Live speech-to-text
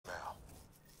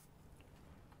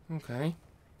Okay.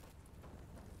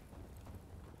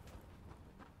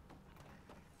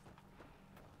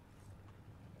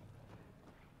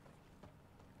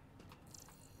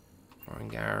 Iron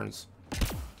Garns.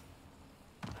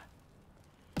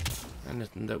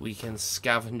 Anything that we can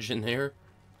scavenge in here.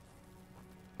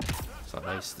 It's not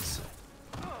nice to say.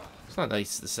 It's not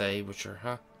nice to say, but sure,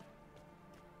 huh?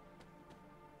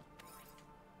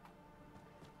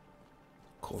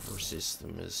 Cover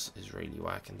system is really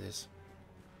whacking this.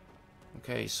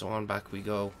 Okay, so on back we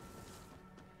go.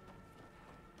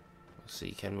 Let's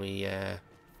see, can we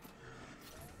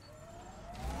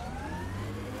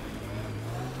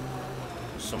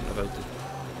something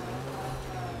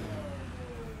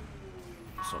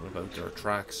about their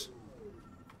tracks.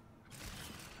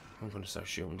 I'm gonna start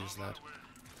shooting this lad.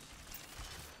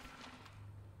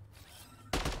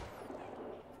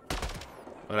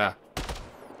 Look at that.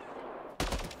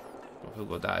 Look how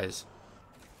good that is.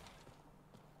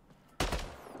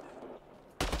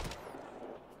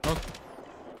 Oh,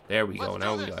 there we go.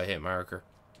 Now we got a hit marker.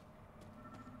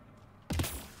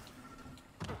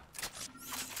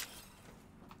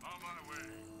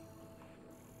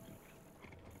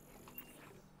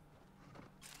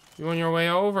 You on your way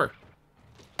over?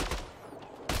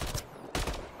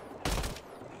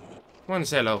 Come on,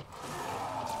 say hello.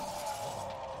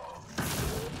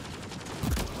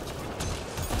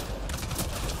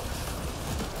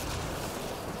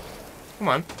 Come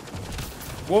on.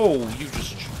 Whoa, you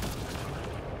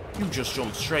just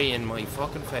jumped straight in my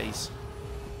fucking face.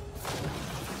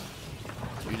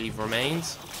 You leave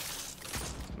remains?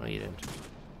 No, you didn't.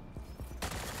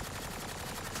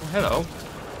 Oh, hello.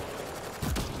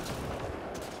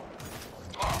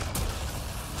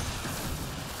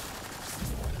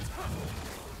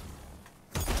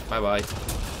 Bye-bye.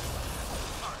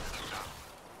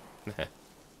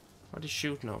 What is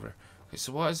shooting over there? Okay,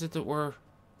 so what is it that we're...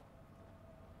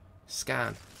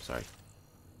 Scan. Sorry.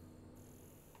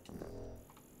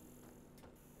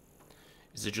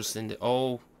 Is it just in the...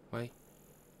 Oh, wait.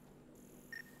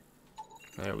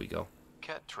 There we go.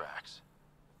 Cat tracks.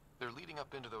 They're leading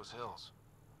up into those hills.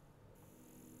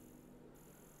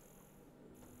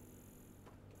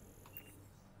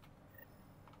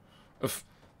 Oof.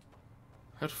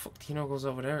 How the fuck do you know it goes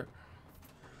over there?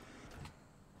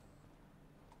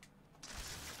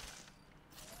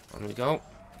 On we go.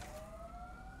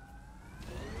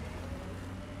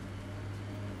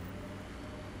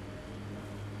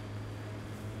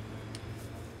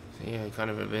 So yeah,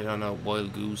 kind of a bit on a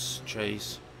wild goose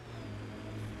chase.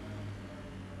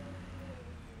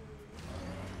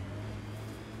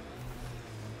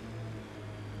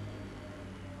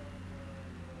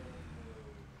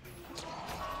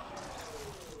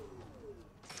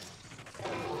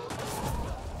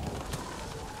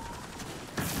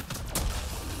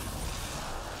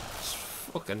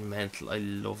 Fucking mental, I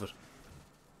love it.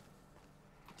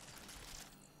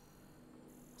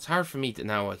 It's hard for me to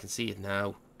now, I can see it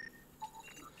now.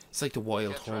 It's like the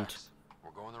wild hunt.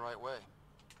 We're going the right way.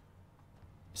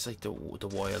 It's like the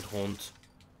wild hunt.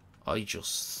 I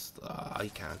just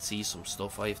I can't see some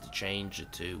stuff. I have to change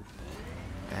it to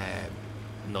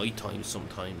nighttime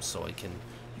sometimes so I can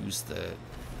use the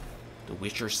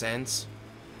Witcher sense.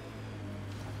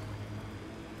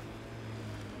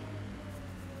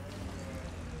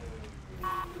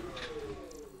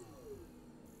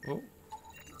 Oh.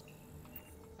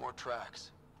 More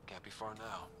tracks. Can't be far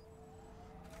now.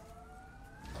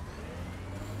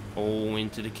 Oh,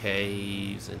 into the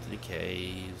caves, into the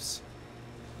caves.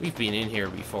 We've been in here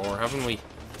before, haven't we?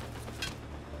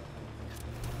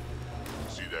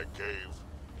 See that cave?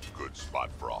 Good spot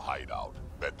for a hideout.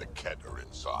 Bet the Ket are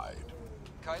inside.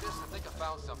 Titus, I think I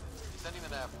found something. Sending the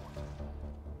nav point.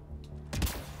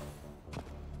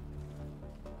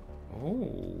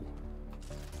 Oh.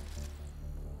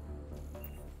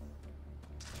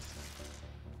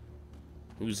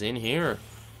 Who's in here?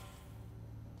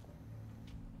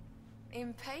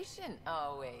 Impatient,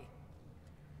 are we?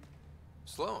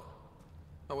 Sloan,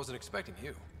 I wasn't expecting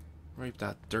you. Wipe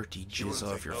that dirty jizz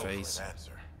off your face.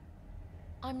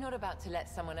 I'm not about to let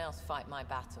someone else fight my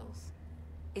battles.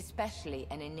 Especially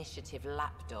an initiative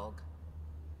lapdog.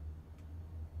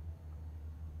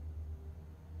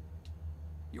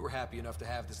 You were happy enough to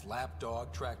have this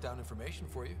lapdog track down information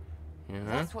for you.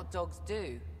 That's what dogs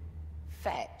do.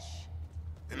 Fetch.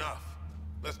 Enough.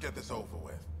 Let's get this over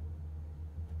with.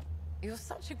 You're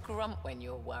such a grump when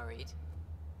you're worried.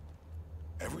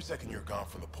 Every second you're gone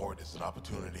from the port is an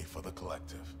opportunity for the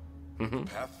collective.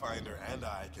 Pathfinder and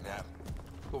I can have...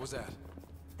 What was that?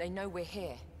 They know we're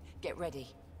here. Get ready.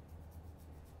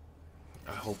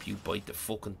 I hope you bite the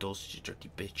fucking dust, you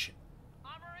dirty bitch.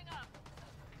 Armoring up.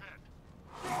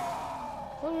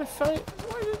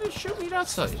 Why did it shoot me that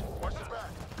side?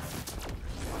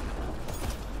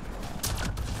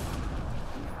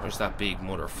 Where's that big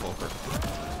motherfucker?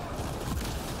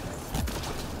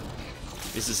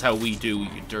 This is how we do,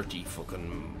 you dirty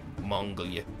fucking Mongol,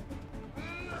 you.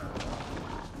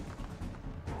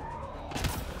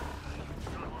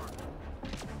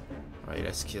 Right,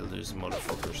 let's kill those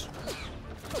motherfuckers.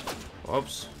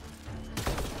 Oops.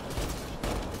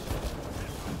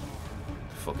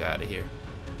 The fuck out of here.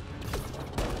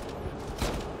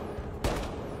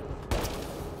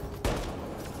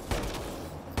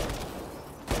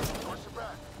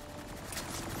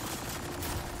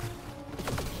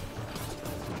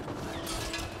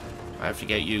 I have to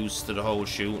get used to the whole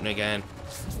shooting again.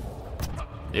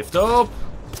 Lift up!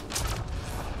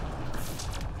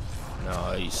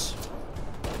 Nice.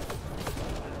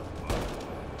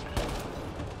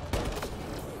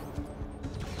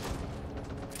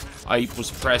 I was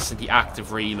pressing the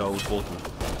active reload button.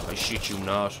 I shit you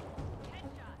not.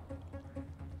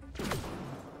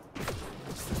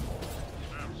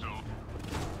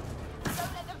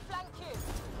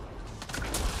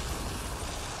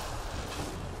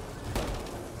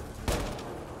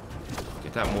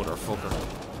 Get that motherfucker.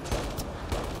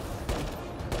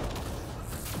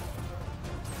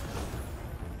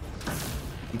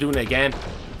 I'm doing it again.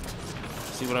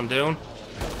 See what I'm doing?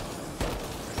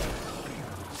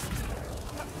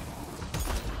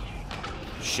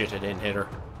 Shit, I didn't hit her.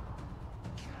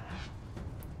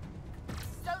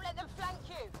 Don't let them flank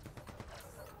you.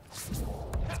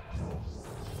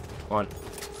 One.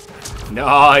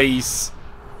 Nice!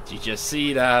 Did you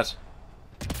see that?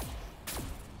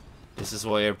 This is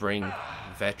why I bring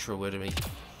Vetra with me.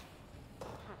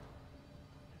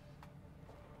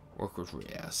 Work with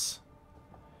Reyes.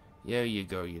 Yeah, you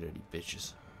go, you dirty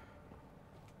bitches.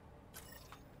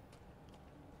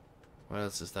 What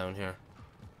else is down here?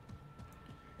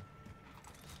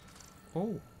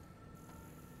 Oh.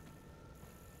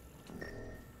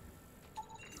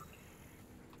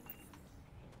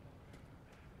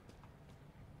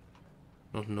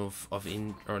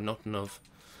 Nothing nothing of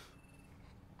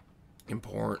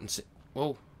importance.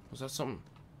 Whoa, was that something?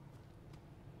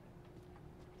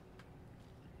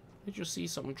 Did you see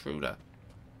something through that?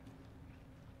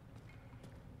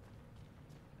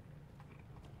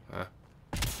 Huh?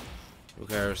 Who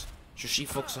cares? Just she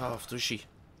fucks off, does she?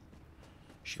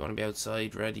 She's gonna be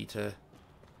outside ready to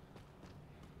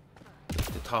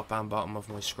the top and bottom of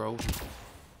my scrotum.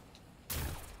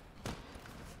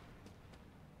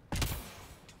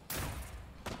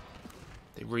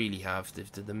 They really have.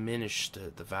 They've diminished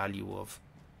the value of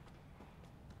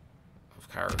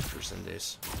characters in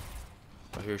this.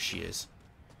 Oh, here she is.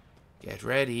 Get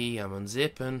ready, I'm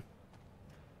unzipping.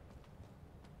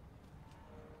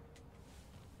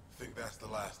 Think that's the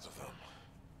last of them.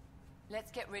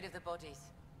 Let's get rid of the bodies.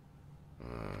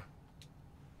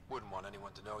 Wouldn't want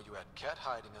anyone to know you had Cat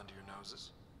hiding under your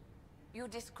noses. Your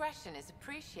discretion is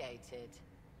appreciated.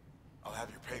 I'll have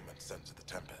your payment sent to the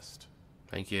Tempest.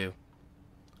 Thank you.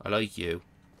 I like you.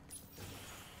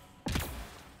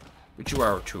 But you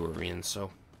are a Turian,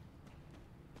 so...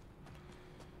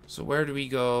 So where do we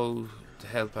go to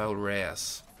help out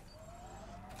Reyes?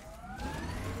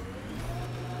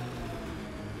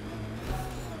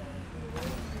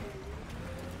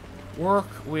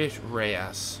 Work with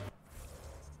Reyes.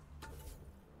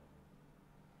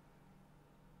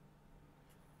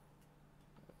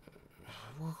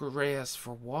 Work with Reyes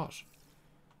for what?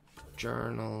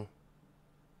 Journal.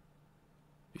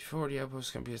 Before the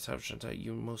outpost can be established,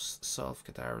 you must solve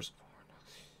Kadar's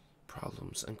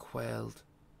problems and quelled.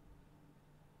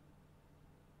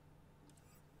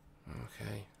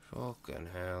 Okay, fucking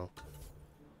hell.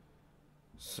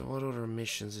 So what other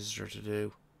missions is there to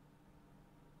do?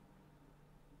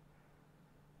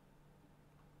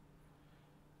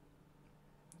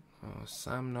 Oh,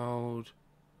 Sam Node.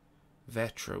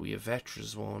 Vetra, we have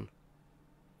Vetra's one.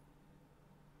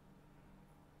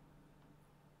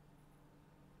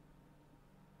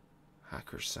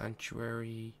 Hacker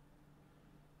Sanctuary.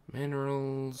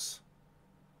 Minerals.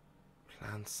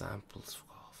 Plant samples.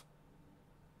 Fuck off.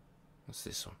 What's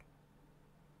this one?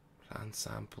 Plant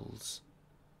samples.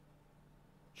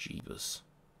 Jeebus.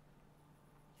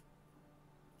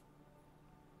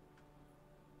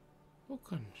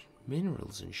 Fucking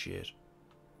minerals and shit.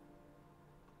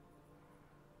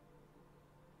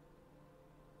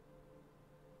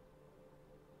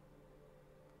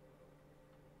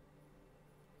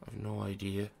 I've no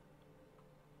idea.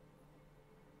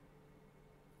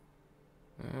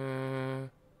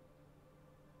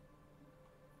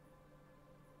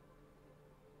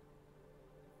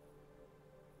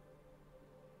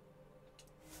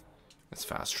 That's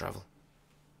fast travel.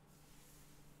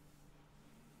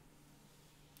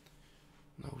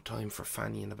 No time for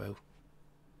fannying about.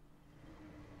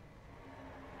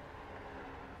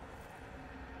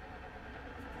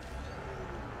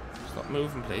 Stop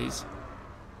moving, please.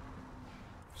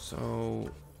 So,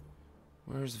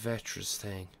 where's Vetra's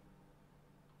thing?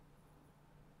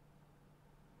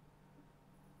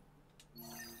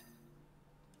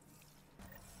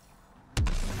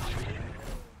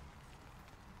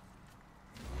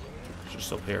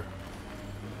 Just up here.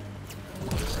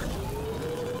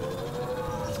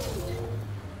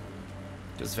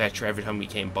 Because Vetra, every time we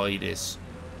came by this,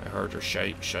 I heard her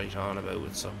shite on about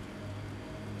it, so.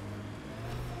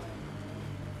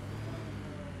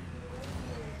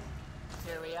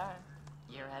 Here we are.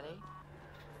 You ready?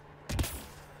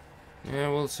 Yeah,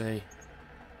 we'll see.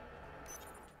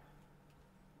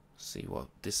 See what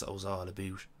this was all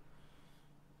about.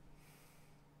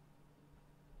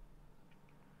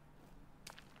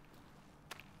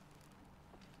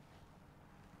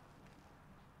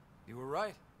 You were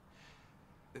right.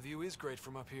 The view is great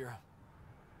from up here.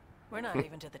 We're not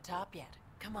even to the top yet.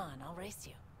 Come on, I'll race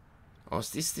you. Oh,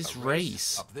 is this A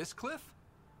race? Up this cliff?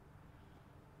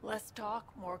 Less talk,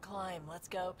 more climb. Let's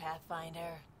go,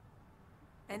 Pathfinder.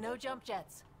 And no jump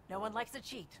jets. No one likes a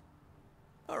cheat.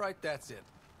 All right, that's it.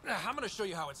 Now, I'm gonna show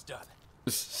you how it's done.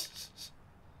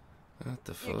 What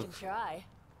the You fuck? can try.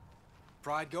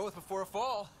 Pride goeth before a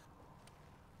fall.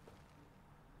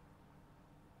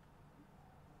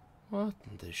 What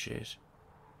in the shit?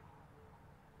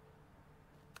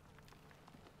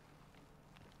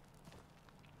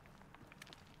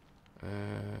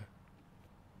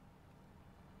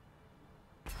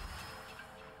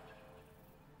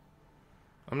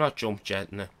 I'm not jump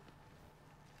jetting it.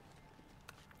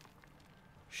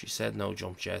 She said no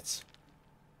jump jets.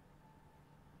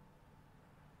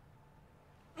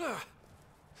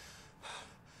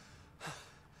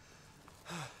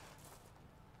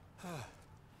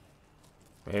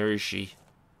 Where is she?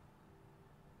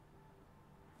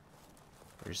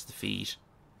 Where's the feet?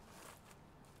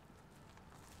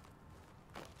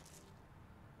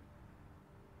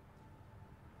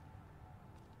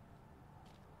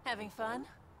 Having fun?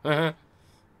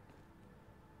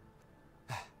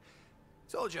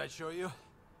 Told you I'd show you.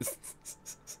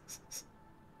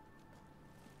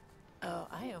 Oh,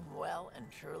 I am well and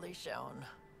truly shown.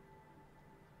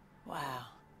 Wow.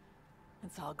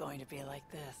 It's all going to be like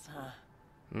this, huh?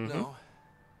 No.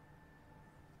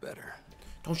 Better.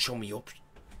 Don't show me up,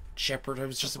 Shepherd. I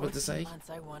was just about to say. Once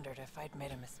I wondered if I'd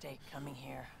made a mistake coming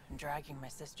here and dragging my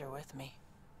sister with me.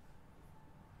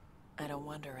 I don't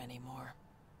wonder anymore.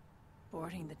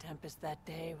 Boarding the Tempest that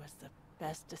day was the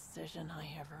best decision I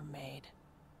ever made.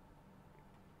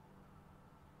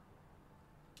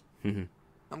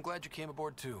 I'm glad you came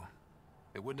aboard too.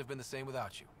 It wouldn't have been the same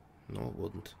without you. No, it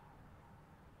wouldn't.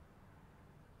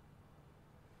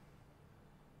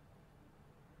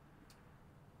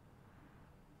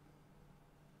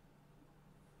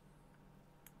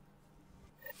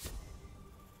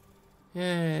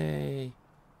 Yay!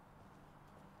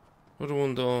 Another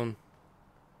one done.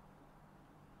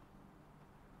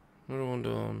 Another one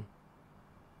done.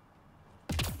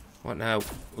 What now?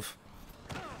 Oof.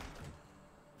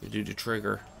 We do the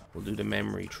trigger. We'll do the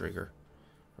memory trigger.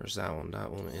 Where's that one? That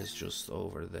one is just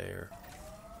over there.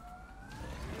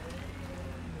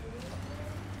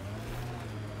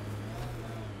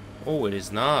 Oh, it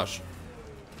is not.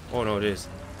 Oh no, it is.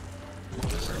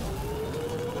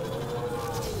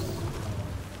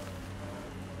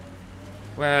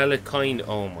 Well, it kind of...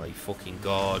 Oh my fucking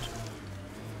god.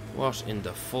 What in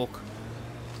the fuck?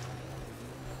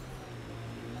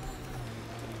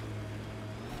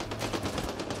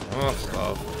 Oh, fuck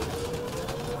off.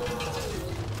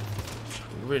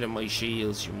 Get rid of my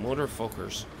shields, you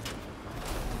motherfuckers.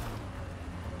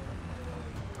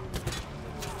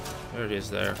 There it is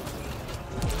there.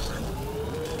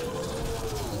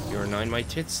 You're 9 my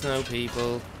tits now,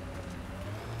 people.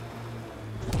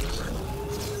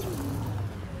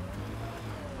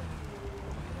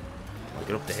 I'll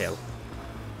get up the hill.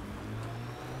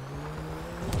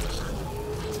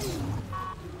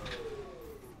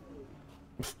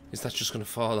 Is that just gonna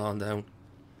fall on down?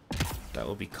 That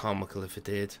would be comical if it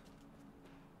did.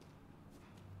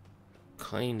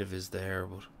 Kind of is there,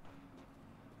 but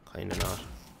kind of not.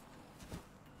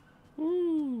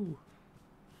 Woo!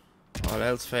 All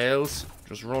else fails,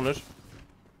 just run it.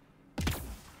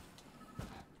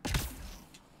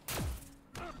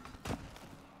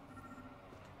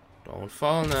 Don't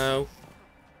fall now.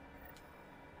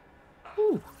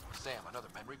 Woo! Sam, another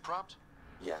memory prompt?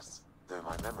 Yes, though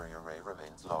my memory array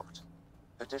remains locked.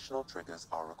 Additional triggers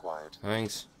are required.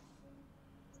 Thanks.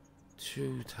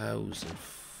 2,000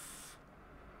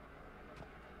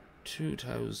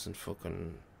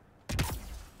 fucking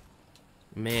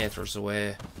meters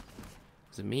away.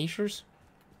 Is it meters?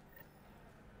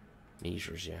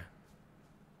 Meters, yeah.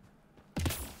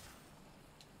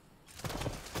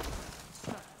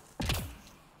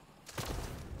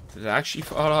 Did it actually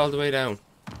fall all the way down?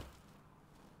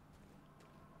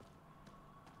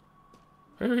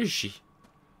 Where is she?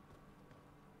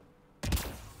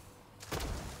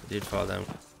 It did fall down.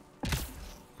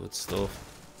 Good stuff.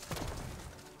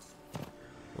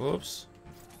 Whoops.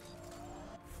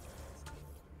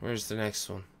 Where's the next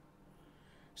one?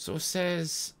 So it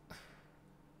says...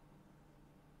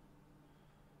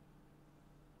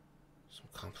 Some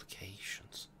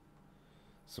complications.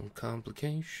 Some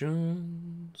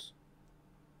complications.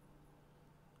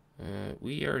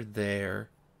 We are there.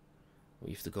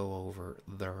 We have to go over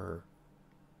there.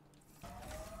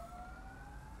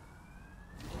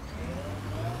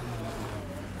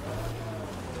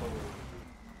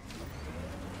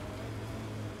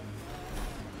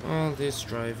 All this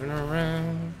driving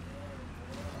around,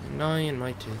 annoying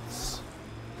my tits.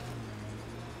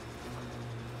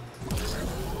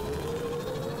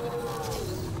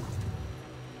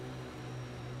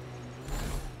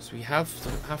 So we have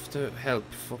to help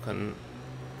fucking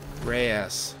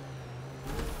Reyes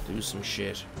do some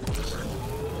shit.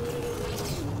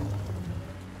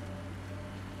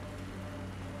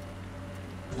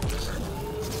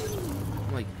 Oh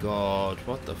my god,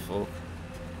 what the fuck?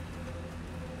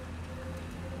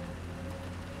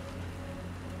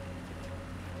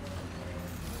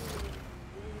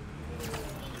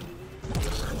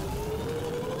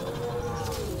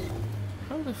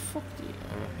 How the fuck do you...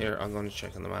 here, I'm going to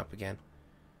check on the map again.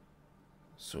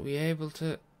 So we able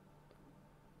to...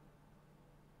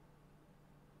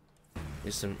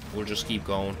 Listen, we'll just keep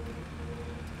going.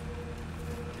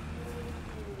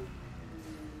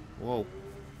 Whoa.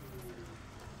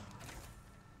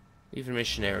 Even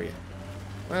mission area.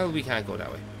 Well, we can't go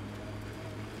that way.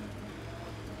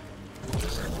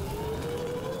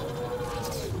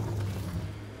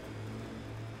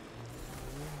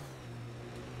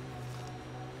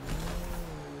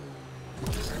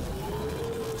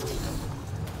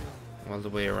 All the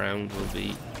way around will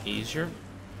be easier.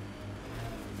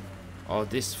 Oh,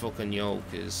 this fucking yoke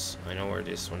is... I know where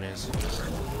this one is.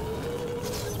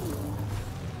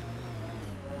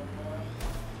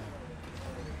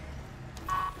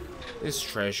 This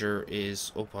treasure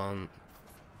is up on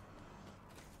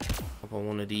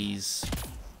one of these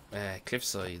cliff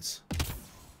sides.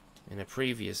 In a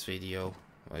previous video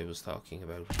I was talking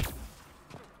about.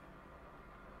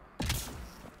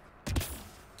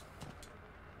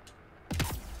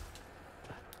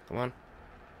 Come on.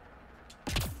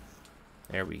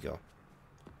 There we go.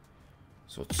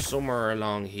 So it's somewhere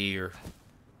along here.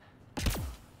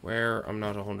 Where, I'm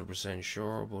not 100%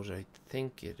 sure, but I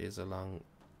think it is along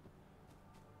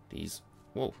these...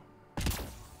 Whoa.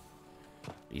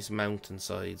 These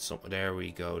mountainsides. So, there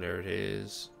we go. There it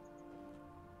is.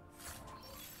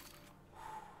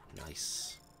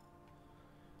 Nice.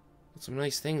 Got some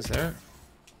nice things there.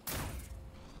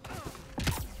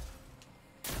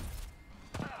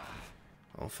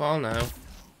 Don't fall now.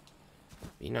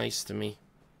 Be nice to me.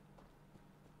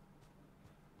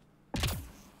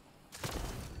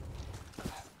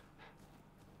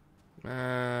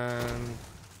 And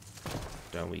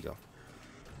down we go.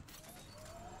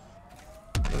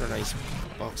 Another nice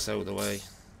box out of the way.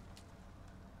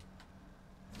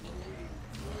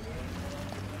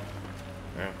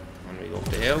 Now, when we go up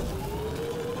the hill.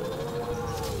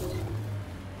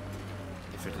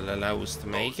 If it'll allow us to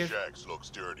make it. Those shacks look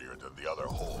sturdier than the other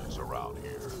holes around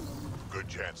here. Good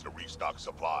chance to restock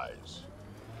supplies.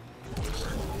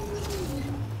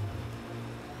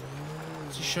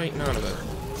 What's he shouting on about?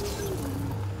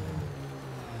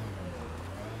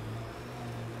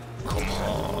 Come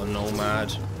on,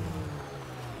 Nomad.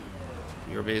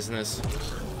 Your business.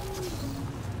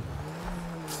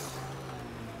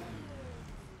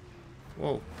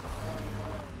 Whoa.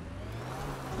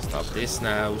 Stop this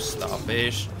now. Stop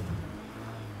it.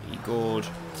 Be good.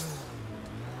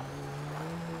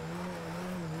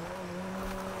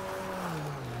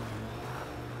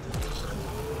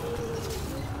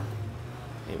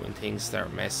 Hey, when things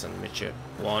start messing with you.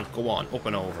 Go on. Up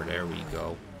and over. There we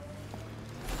go.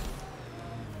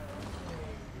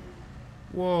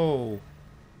 Whoa. Look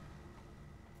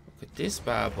at this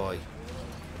bad boy.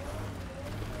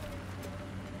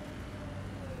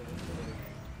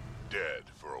 Dead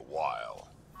for a while,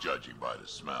 judging by the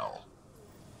smell.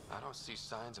 I don't see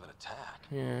signs of an attack.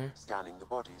 Yeah. Scanning the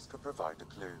bodies could provide a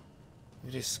clue. Look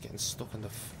at this, getting stuck in the...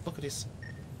 Look at this.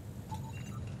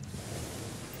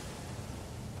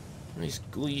 Nice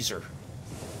geyser.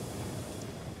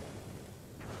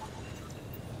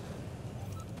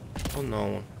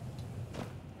 Unknown.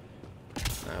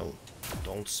 Now,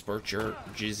 don't spurt your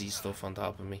jizzy stuff on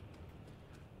top of me.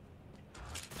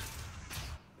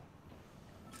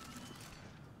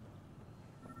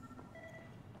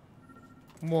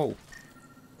 Whoa.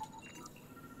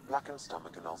 Blackened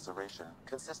stomach and ulceration,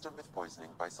 consistent with poisoning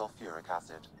by sulfuric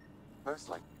acid. Most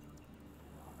likely.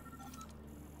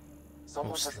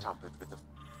 Someone has tampered with the...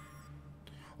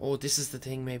 Oh, this is the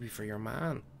thing maybe for your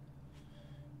man.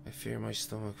 I fear my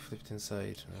stomach flipped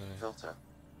inside. filter.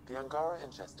 The Angara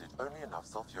ingested only enough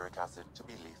sulfuric acid to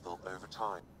be lethal over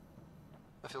time.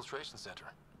 A filtration center.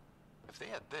 If they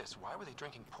had this, why were they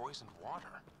drinking poisoned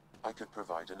water? I could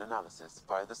provide an analysis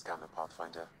via the scanner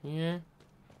pathfinder. Yeah.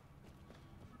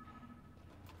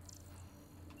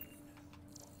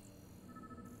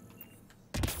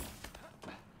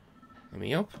 Let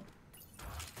me up.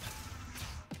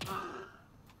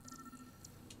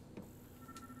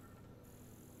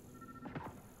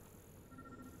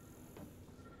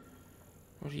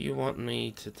 What do you want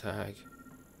me to tag?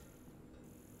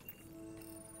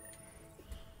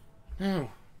 No.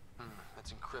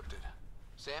 That's encrypted.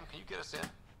 Sam, can you get us in?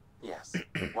 Yes.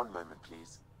 One moment,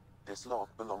 please. This log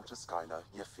belonged to Skylar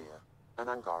Yafir, an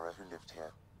Angara who lived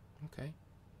here. Okay.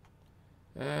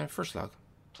 First log.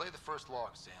 Play the first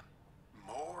log, Sam.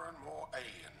 More and more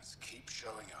aliens keep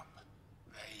showing up.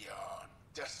 They are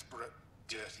desperate,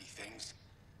 dirty things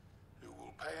who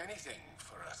will pay anything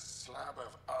for a slab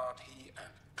of Ardhi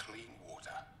and clean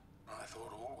water. I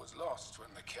thought all was lost when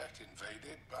the Ket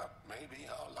invaded, but maybe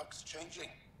our luck's changing.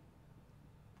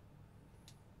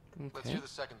 Okay. Let's hear the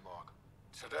second log.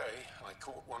 Today, I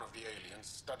caught one of the aliens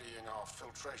studying our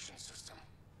filtration system.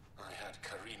 I had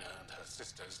Karina and her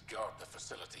sisters guard the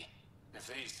facility. If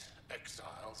these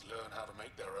exiles learn how to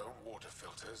make their own water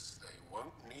filters, they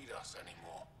won't need us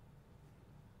anymore.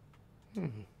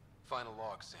 Final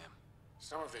log, Sam.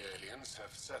 Some of the aliens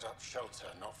have set up shelter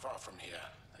not far from here.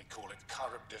 They call it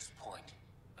Charybdis Point.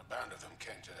 A band of them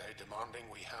came today demanding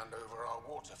we hand over our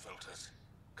water filters.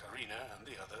 Karina and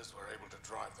the others were able to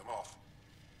drive them off,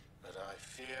 but I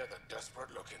fear the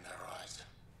desperate look in their eyes.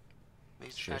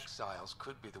 These Shit. exiles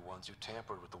could be the ones who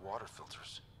tampered with the water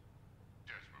filters.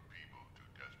 Desperate people do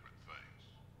desperate things.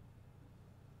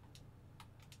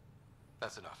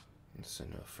 That's enough. That's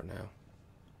enough for now.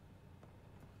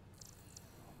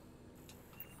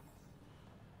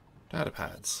 Data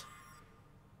pads.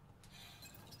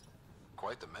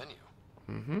 Quite the menu.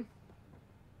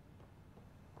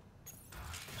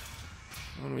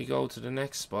 When we go to the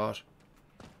next spot,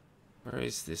 where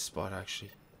is this spot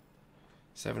actually?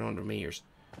 700 meters.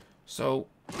 So,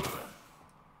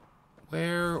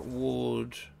 where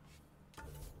would...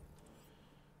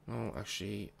 No,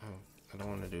 actually, I don't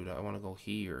want to do that. I want to go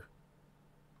here.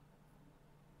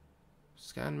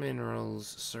 Scan minerals,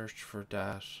 search for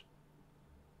that.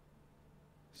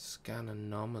 Scan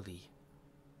anomaly.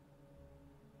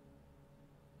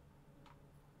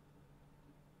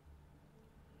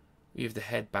 We have to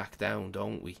head back down,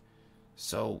 don't we?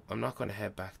 So, I'm not going to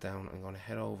head back down. I'm going to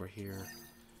head over here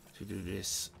to do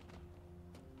this.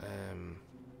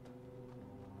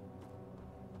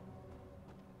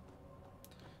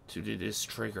 To do this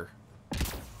trigger.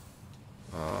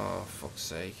 Oh, fuck's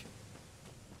sake.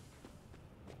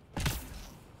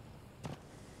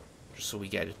 Just so we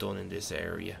get it done in this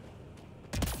area.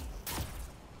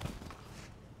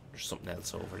 There's something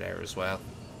else over there as well.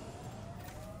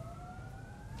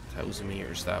 1,000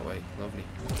 meters that way. Lovely.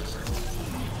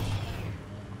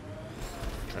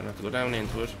 Try not to go down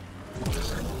into it.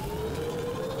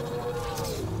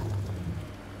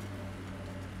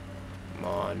 Come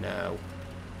on now.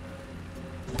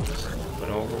 But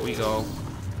over we go.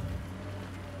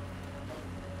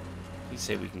 Please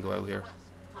say we can go out here.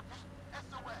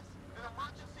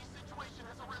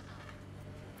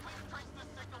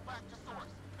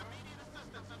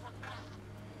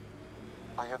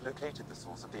 I have located the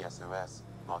source of the SOS,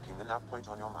 marking the nav point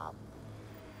on your map.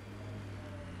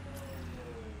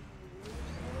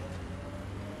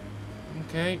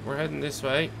 Okay, we're heading this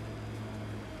way.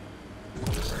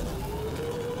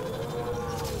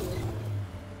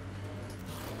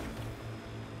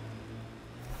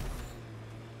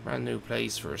 Brand new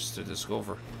place for us to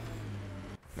discover.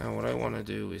 Now what I want to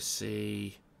do is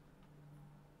see...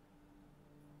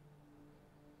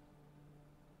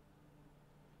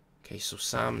 Okay, so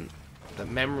Sam, the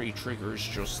memory trigger is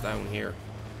just down here,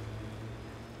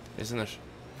 isn't it?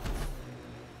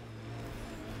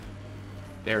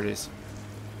 There it is.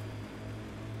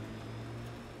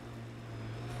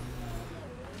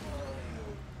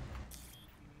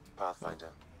 Pathfinder,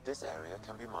 this area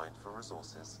can be mined for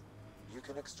resources. You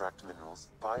can extract minerals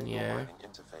via your Yeah. mining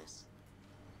interface.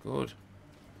 Good.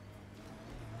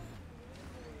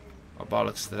 Oh,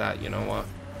 bollocks to that, you know what?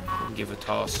 I'll give a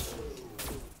toss.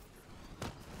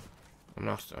 I'm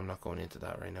not going into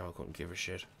that right now. I couldn't give a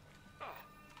shit.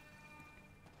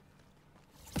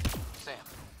 Sam,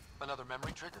 another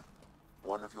memory trigger.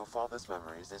 One of your father's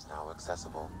memories is now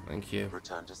accessible. Thank you.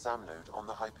 Return to Sam Node on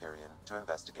the Hyperion to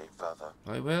investigate further.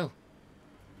 I will.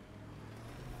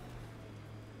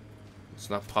 It's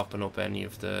not popping up any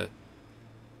of the...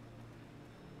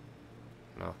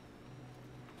 No.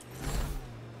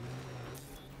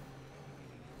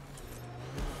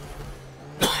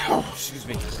 Excuse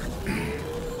me.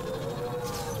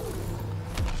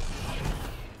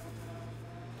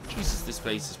 Jesus, this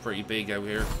place is pretty big out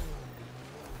here.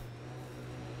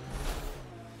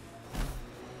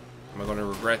 Am I going to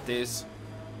regret this?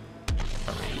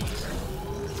 Not really.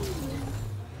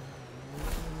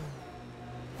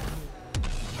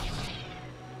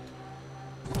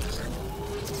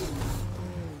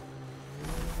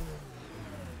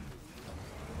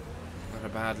 Not a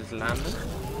bad little landing.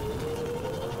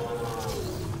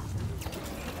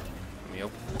 Let me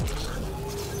up.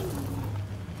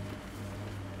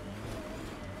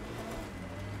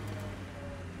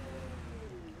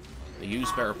 The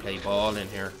youths better play ball in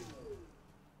here.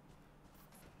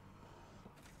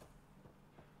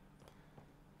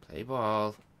 Play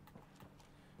ball.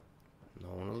 No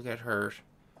one will get hurt.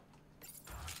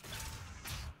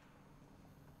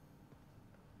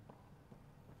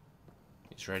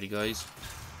 He's ready, guys.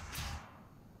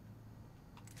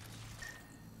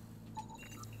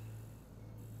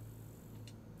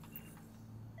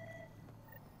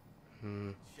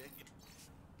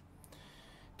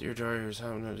 Dear Drivers,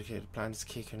 haven't indicated plans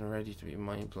kicking and ready to be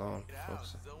mind blown.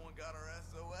 Someone got our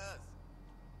SOS.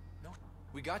 No,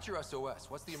 we got your SOS.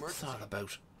 What's the What's emergency? that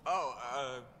about?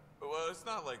 Oh, well, it's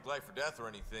not like life or death or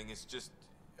anything. It's just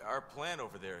our plant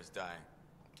over there is dying.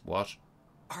 What?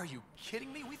 Are you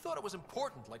kidding me? We thought it was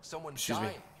important, like someone Excuse me.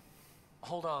 dying.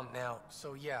 Hold on now.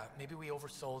 So yeah, maybe we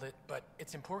oversold it, but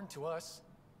it's important to us.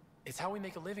 It's how we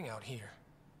make a living out here.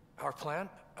 Our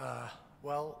plant,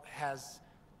 well, has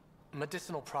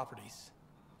medicinal properties.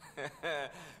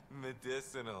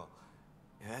 Medicinal.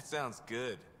 Yeah, that sounds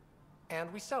good.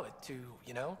 And we sell it to,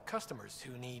 you know, customers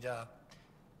who need,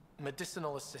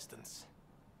 medicinal assistance.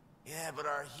 Yeah, but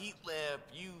our heat lamp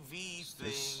UV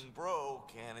thing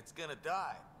broke and it's gonna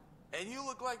die. And you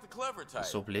look like the clever type.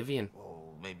 It's Oblivion.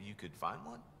 Well, maybe you could find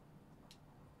one?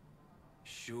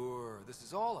 Sure, this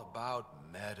is all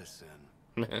about medicine.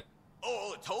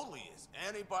 Oh, it totally is.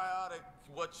 Antibiotic,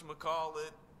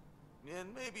 whatchamacallit.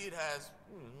 And maybe it has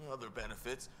other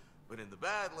benefits. But in the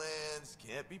Badlands,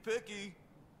 can't be picky.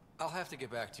 I'll have to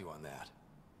get back to you on that.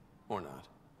 Or not.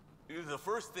 The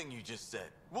first thing you just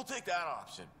said. We'll take that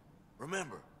option.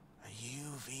 Remember, a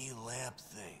UV lamp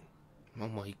thing. Oh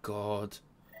my god.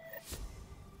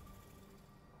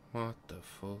 What the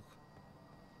fuck?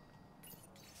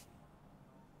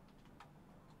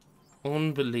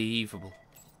 Unbelievable.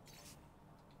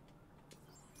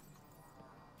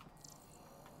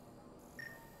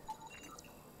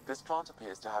 This plant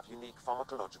appears to have unique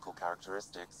pharmacological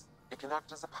characteristics. It can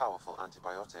act as a powerful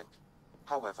antibiotic.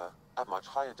 However, at much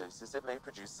higher doses it may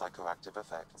produce psychoactive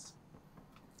effects.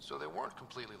 So they weren't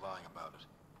completely lying about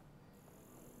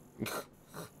it.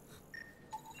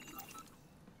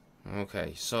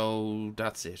 Okay, so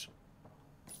that's it.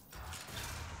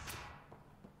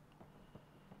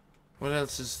 What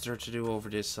else is there to do over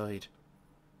this side?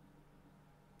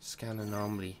 Scan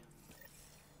anomaly.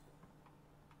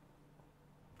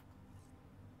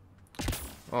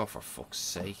 Oh, for fuck's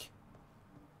sake.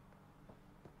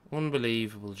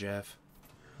 Unbelievable, Jeff.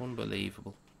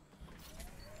 Unbelievable.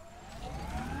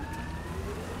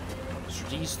 So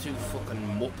these two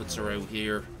fucking muppets are out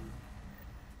here.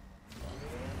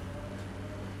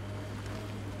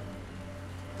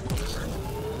 I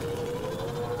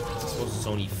suppose it's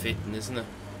only fitting, isn't it?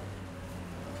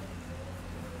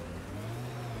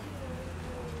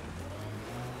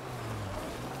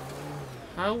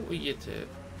 How are you to...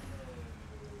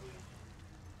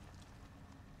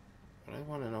 What I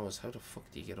want to know is how the fuck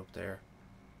do you get up there?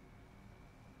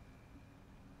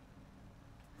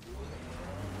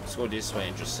 Let's go this way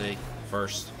and just see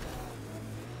first.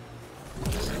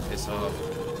 Piss off.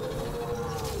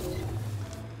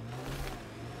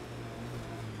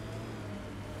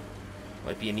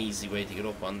 Might be an easy way to get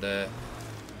up on the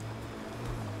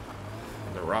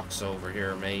rocks over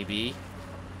here, maybe.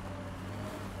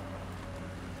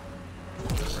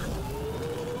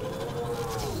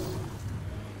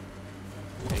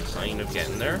 of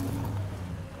getting there.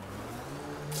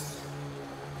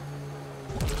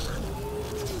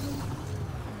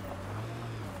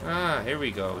 Ah, here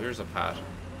we go. Here's a path.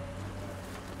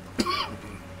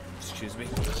 Excuse me.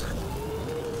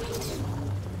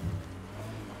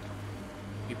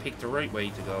 You picked the right way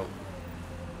to go.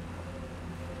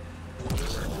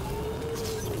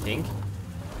 You think?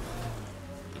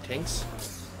 He thinks?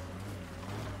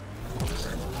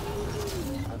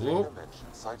 Whoa.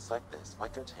 Mentioned sites like this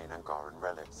might contain Angaran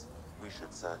relics. We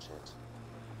should search it.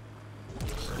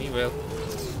 He will.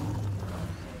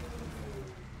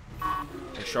 I'm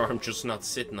sure I'm just not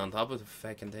sitting on top of the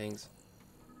fucking things.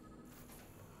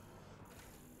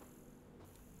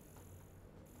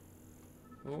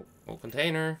 Oh,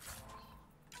 container.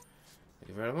 Thank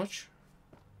you very much.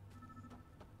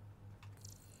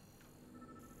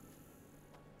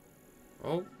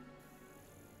 Oh.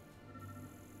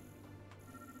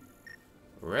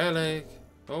 Relic.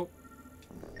 Oh.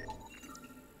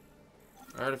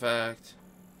 Artifact.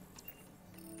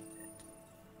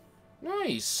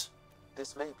 Nice.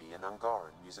 This may be an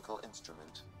Angaran musical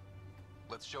instrument.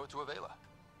 Let's show it to Avela.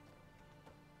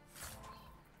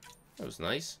 That was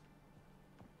nice.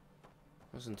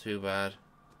 Wasn't too bad.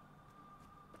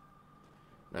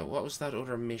 Now, what was that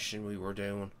other mission we were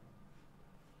doing?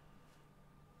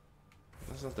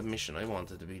 That's not the mission I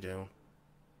wanted to be doing.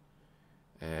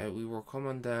 We were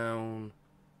coming down...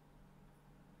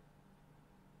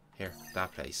 Here,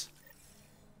 that place.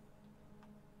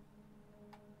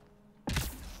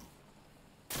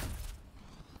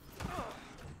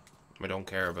 I don't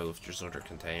care about if there's other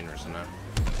containers and that.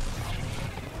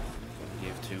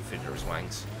 Give two fiddlers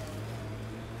wanks.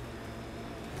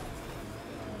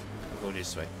 I'll go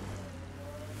this way.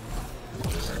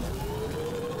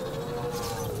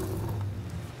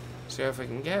 So if I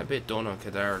can get a bit done on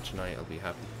Kadar tonight, I'll be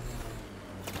happy.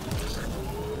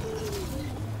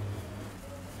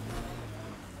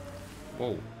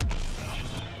 Whoa.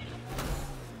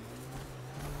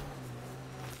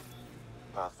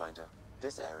 Pathfinder,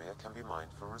 this area can be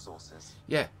mined for resources.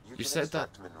 Yeah, you you said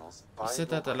that. You said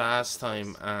that the last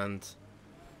time, and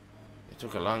it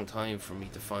took a long time for me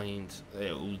to find.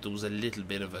 There was a little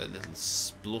bit of a little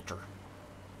splutter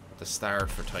at the start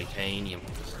for titanium.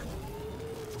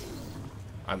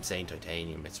 I'm saying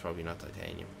titanium. It's probably not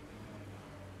titanium.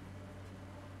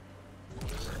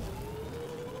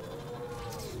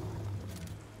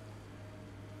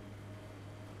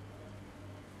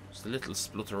 Just a little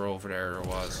splutter over there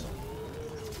was.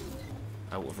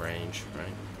 Out of range,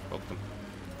 right? Poke them.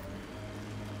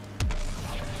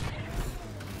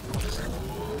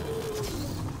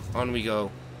 On we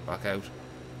go. Back out.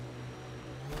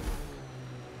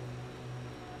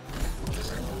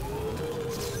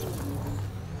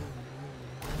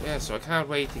 Yeah, so I can't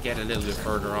wait to get a little bit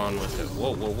further on with the...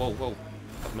 Whoa, whoa, whoa, whoa.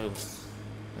 That move.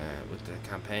 With the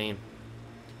campaign.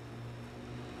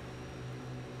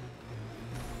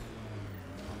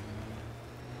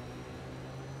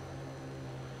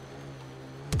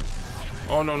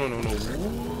 Oh, no, no, no, no.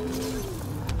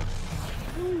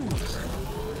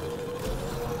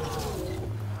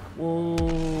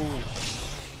 Whoa.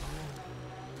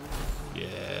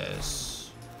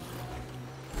 Yes.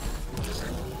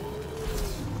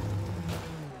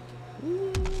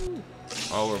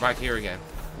 Oh, we're back here again.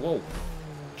 Whoa.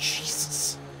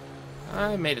 Jesus.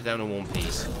 I made it down in one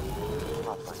piece.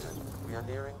 Pathfinder, we are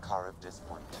nearing Karabdis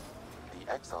Point,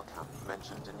 the exile camp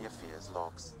mentioned in Yafir's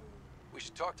logs. We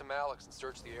should talk to Malix and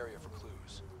search the area for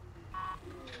clues.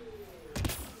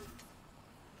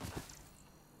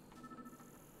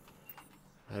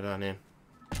 Head on in.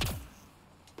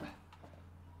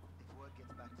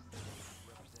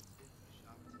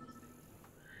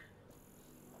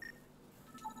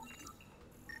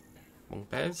 Bunk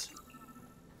beds.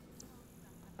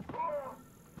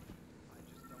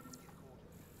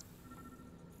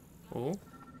 Oh.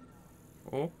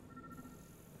 Oh.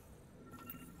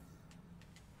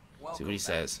 See what he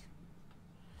says.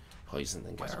 Poison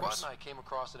and My squad Garrus. and I came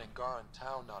across an Angaran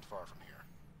town not far from here.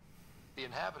 The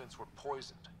inhabitants were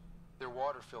poisoned. Their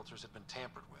water filters had been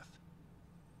tampered with.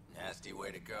 Nasty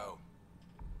way to go.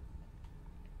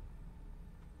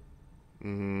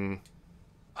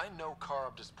 I know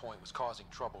Karabdis Point was causing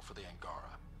trouble for the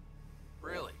Angara.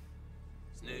 Really?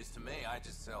 It's news to me. I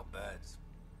just sell beds.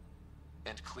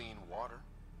 And clean water?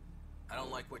 I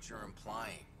don't like what you're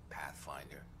implying,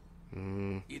 Pathfinder.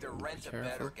 Either rent a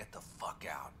bed or get the fuck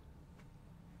out.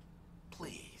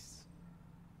 Please.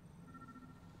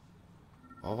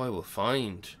 Oh, I will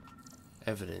find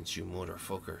evidence, you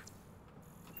motherfucker.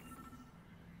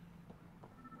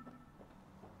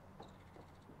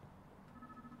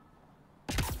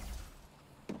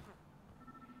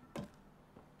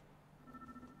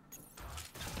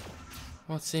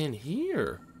 What's in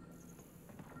here?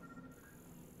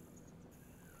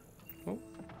 Oh.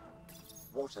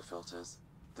 Water filters.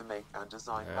 The make and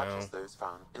design matches those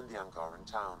found in the Angaran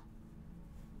town.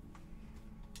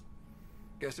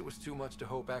 Guess it was too much to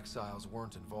hope exiles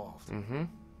weren't involved. Mm-hmm.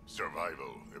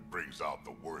 Survival, it brings out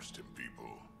the worst in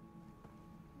people.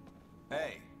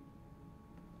 Hey.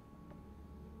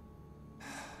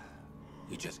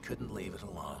 You just couldn't leave it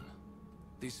alone.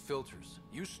 These filters,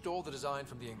 you stole the design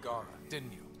from the Angara,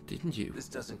 didn't you? Didn't you? This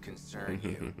doesn't concern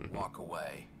you. Walk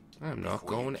away. I'm not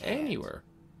going anywhere.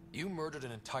 You murdered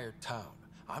an entire town.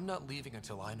 I'm not leaving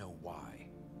until I know why.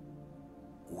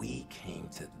 We came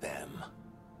to them.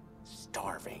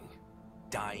 Starving.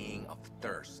 Dying of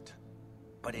thirst.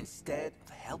 But instead of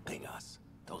helping us,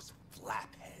 those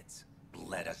flapheads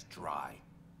bled us dry.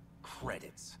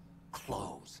 Credits,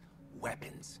 clothes,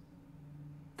 weapons.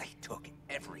 They took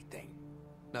everything.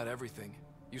 Not everything.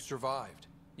 You survived.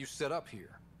 You set up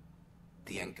here.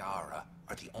 The Angara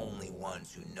are the only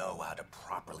ones who know how to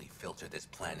properly filter this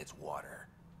planet's water.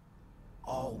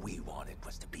 All we wanted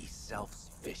was to be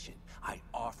self-sufficient. I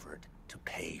offered to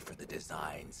pay for the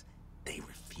designs. They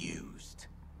refused.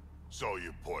 So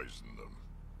you poisoned them.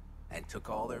 And took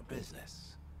all their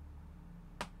business.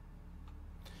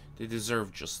 They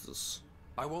deserve justice.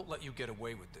 I won't let you get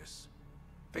away with this.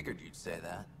 Figured you'd say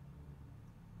that.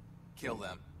 Kill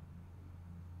them.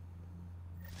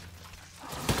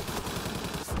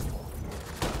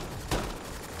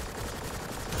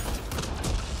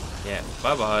 Yeah,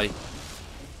 bye-bye.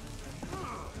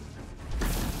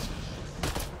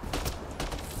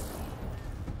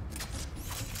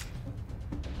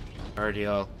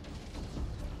 Alrighty, all.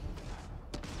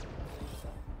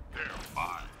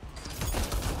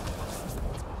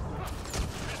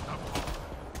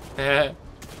 That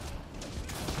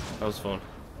was fun.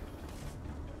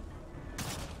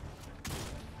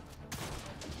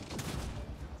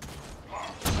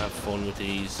 Have fun with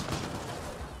these.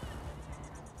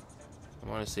 I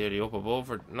want to see, are they up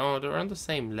above or no? They're on the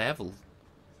same level.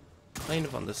 Kind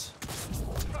of on this.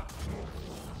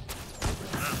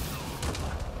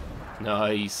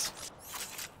 Nice.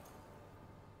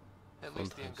 At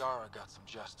least the Angara got some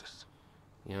justice.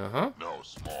 Yeah, huh? No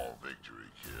small victory,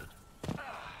 kid.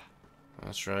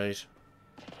 That's right.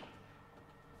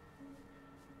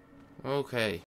 Okay.